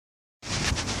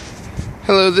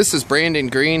Hello, this is Brandon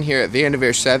Greene here at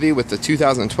VanDevere Chevy with the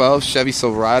 2012 Chevy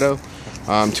Silverado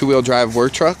two-wheel drive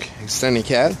work truck, extended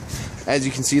cab. As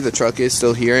you can see, the truck is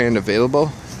still here and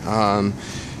available.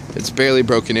 It's barely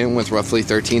broken in with roughly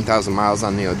 13,000 miles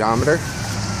on the odometer.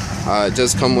 It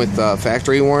does come with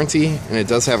factory warranty, and it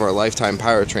does have our lifetime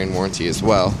powertrain warranty as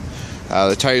well.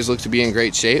 The tires look to be in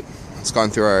great shape. It's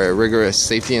gone through our rigorous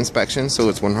safety inspection, so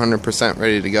it's 100%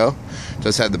 ready to go. It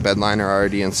does have the bed liner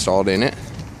already installed in it.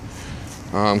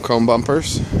 Chrome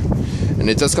bumpers, and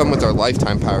it does come with our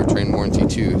lifetime powertrain warranty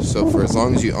too, so for as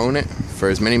long as you own it, for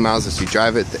as many miles as you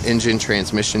drive it, the engine,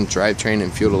 transmission, drivetrain,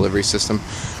 and fuel delivery system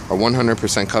are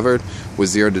 100% covered with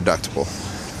zero deductible.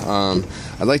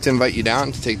 I'd like to invite you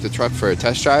down to take the truck for a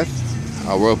test drive.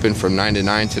 We're open from 9 to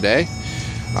 9 today.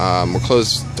 We're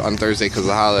closed on Thursday because of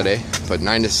the holiday, but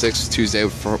 9 to 6 Tuesday,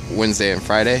 Wednesday, and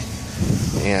Friday,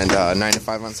 and 9 to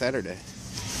 5 on Saturday.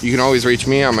 You can always reach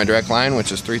me on my direct line,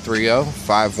 which is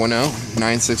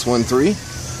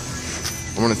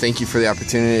 330-510-9613. I want to thank you for the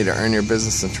opportunity to earn your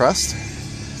business and trust.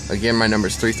 Again, my number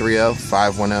is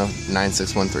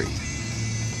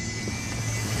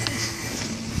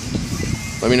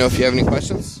 330-510-9613. Let me know if you have any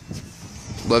questions.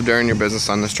 Love to earn your business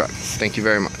on this truck. Thank you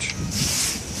very much.